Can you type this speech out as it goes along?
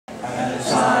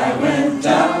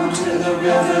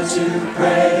river to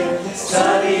pray,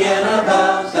 studying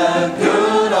about that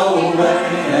good old way,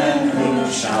 and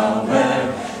who shall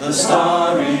wear the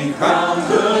starry crown?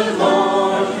 Good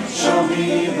Lord, show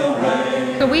me the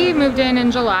way. So we moved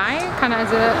in July, kind of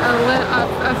as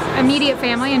a immediate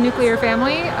family, a nuclear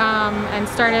family, and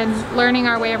started learning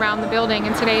our way around the building.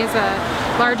 And today is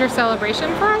a larger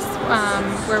celebration for us,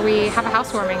 where we have a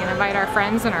housewarming and invite our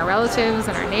friends and our relatives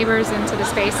and our neighbors into the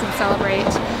space and celebrate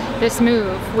this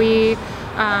move. We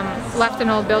left an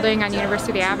old building on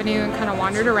University Avenue and kind of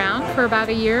wandered around for about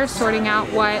a year, sorting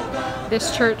out what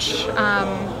this church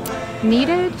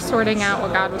needed, sorting out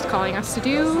what God was calling us to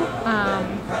do,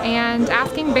 and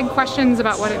asking big questions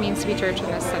about what it means to be church in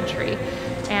this century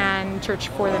and church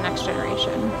for the next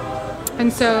generation.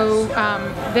 And so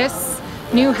this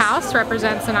new house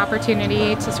represents an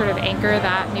opportunity to sort of anchor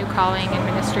that new calling and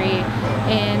ministry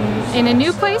in a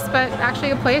new place, but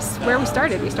actually a place where we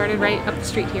started. We started right up the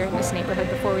street here in this neighborhood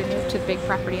before we moved to the big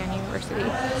property on University.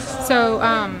 So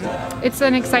it's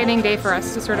an exciting day for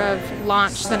us to sort of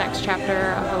launch the next chapter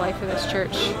of the life of this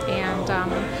church and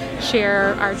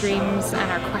share our dreams and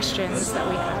our questions that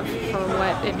we have for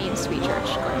what it means to be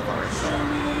church going forward.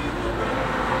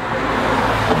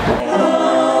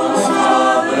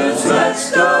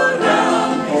 Let's go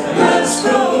down,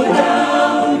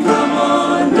 come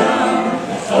on down.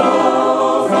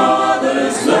 Oh,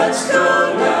 fathers, let's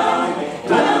go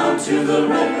down to the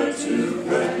river to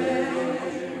pray.